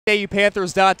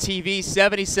AUPanthers.tv,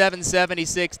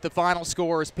 77-76. The final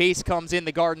score as Pace comes in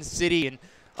the Garden City and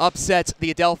upsets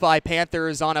the Adelphi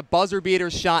Panthers on a buzzer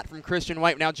beater shot from Christian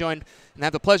White. Now joined, and I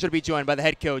have the pleasure to be joined by the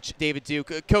head coach, David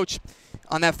Duke. Coach,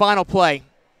 on that final play,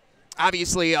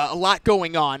 obviously a lot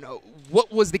going on.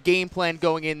 What was the game plan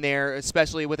going in there,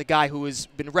 especially with a guy who has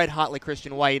been red hot like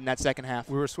Christian White in that second half?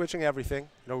 We were switching everything.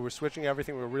 We were switching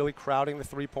everything. We were really crowding the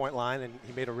three-point line, and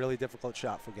he made a really difficult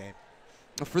shot for game.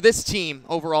 For this team,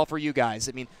 overall for you guys,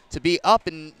 I mean, to be up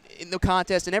in the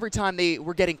contest and every time they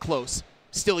were getting close,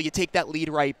 still you take that lead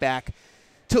right back.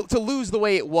 To lose the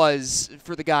way it was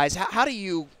for the guys, how do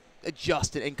you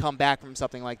adjust it and come back from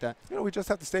something like that? We just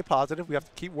have to stay positive. We have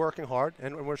to keep working hard,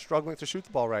 and we're struggling to shoot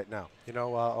the ball right now.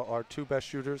 Our two best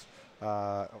shooters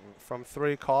from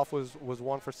three, Koff was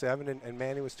 1 for 7, and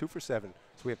Manny was 2 for 7.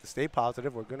 So we have to stay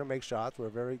positive. We're going to make shots. We're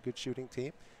a very good shooting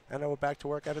team, and we're back to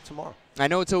work at it tomorrow. I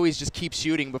know it's always just keep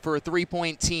shooting, but for a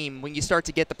three-point team, when you start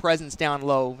to get the presence down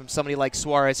low from somebody like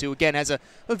Suarez, who, again, has a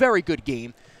very good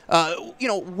game,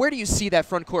 where do you see that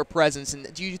front court presence,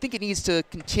 and do you think it needs to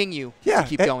continue to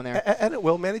keep going there? And it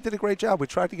will. Manny did a great job. We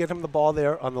tried to get him the ball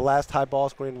there on the last high ball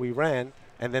screen we ran,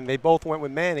 and then they both went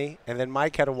with Manny, and then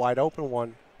Mike had a wide open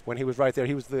one when he was right there.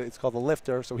 He was it's called the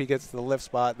lifter, so he gets to the lift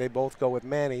spot. They both go with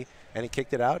Manny, and he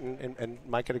kicked it out, and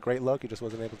Mike had a great look. He just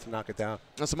wasn't able to knock it down.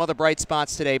 Now, some other bright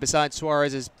spots today, besides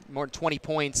Suarez's more than 20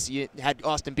 points, you had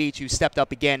Austin Beach, who stepped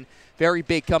up again, very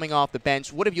big coming off the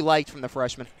bench. What have you liked from the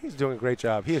freshman? He's doing a great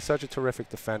job. He is such a terrific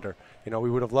defender.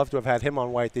 We would have loved to have had him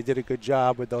on White. They did a good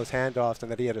job with those handoffs,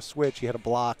 and that he had a switch. He had a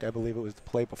block. I believe it was the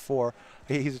play before.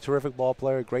 He's a terrific ball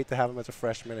player. Great to have him as a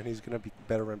freshman, and he's going to be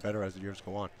better and better as the years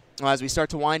go on. Well, as we start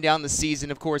to wind down the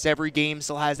season, of course, every game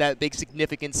still has that big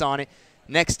significance on it.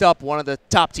 Next up, one of the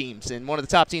top teams, and one of the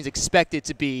top teams expected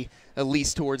to be at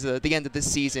least towards the end of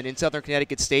this season in Southern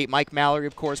Connecticut State. Mike Mallory,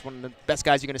 of course, one of the best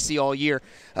guys you're going to see all year.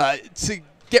 To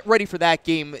get ready for that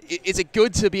game, is it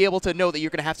good to be able to know that you're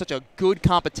going to have such a good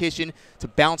competition to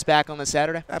bounce back on the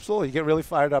Saturday? Absolutely. You get really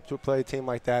fired up to play a team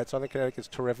like that. Southern Connecticut's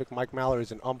terrific. Mike Mallory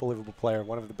is an unbelievable player,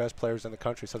 one of the best players in the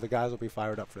country, so the guys will be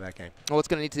fired up for that game. Well, what's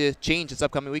going to need to change this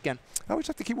upcoming weekend? We just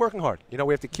have to keep working hard. We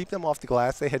have to keep them off the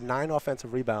glass. They had 9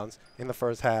 offensive rebounds in the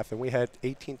first half, and we had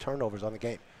 18 turnovers on the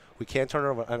game. We can't turn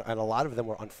over, and a lot of them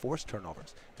were unforced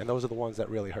turnovers, and those are the ones that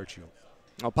really hurt you.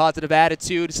 A positive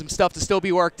attitude, some stuff to still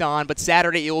be worked on, but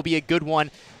Saturday it will be a good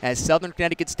one as Southern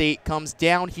Connecticut State comes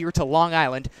down here to Long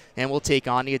Island and will take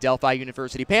on the Adelphi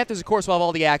University Panthers. Of course, we'll have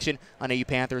all the action on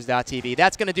AUPanthers.tv.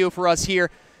 That's going to do it for us here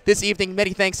this evening.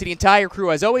 Many thanks to the entire crew.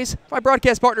 As always, my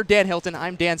broadcast partner Dan Hilton,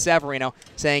 I'm Dan Savarino,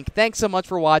 saying thanks so much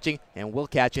for watching, and we'll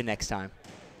catch you next time.